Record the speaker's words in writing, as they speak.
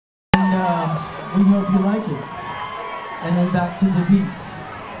and we hope you like it. And then back to the beats.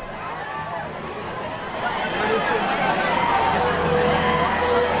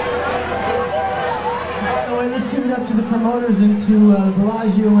 By the way, let's give it up to the promoters and to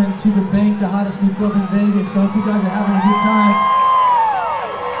Bellagio and to the Bank, the hottest new club in Vegas. So I hope you guys are having a good time.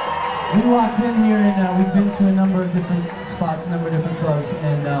 We walked in here and we've been to a number of different spots, a number of different clubs,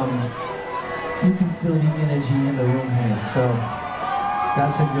 and you can feel the energy in the room here, so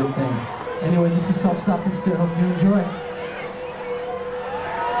that's a good thing. Anyway, this is called Stop and Stare. Hope you enjoy.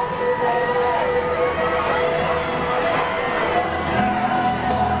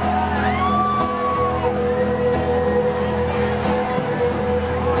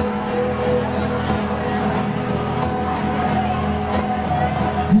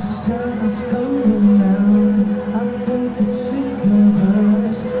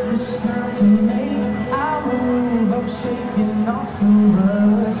 Shaking off the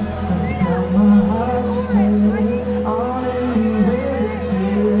rust. I've got my heart set on anywhere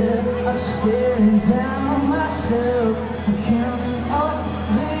here. I'm staring down myself, I'm counting up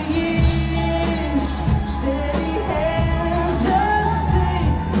the years. Steady hands just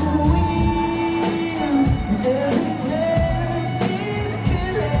take the wheel, and every glance is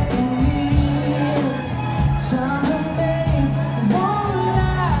killing me. Time to make one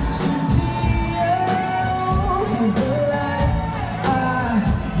last appeal for the life I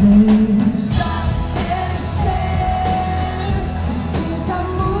live.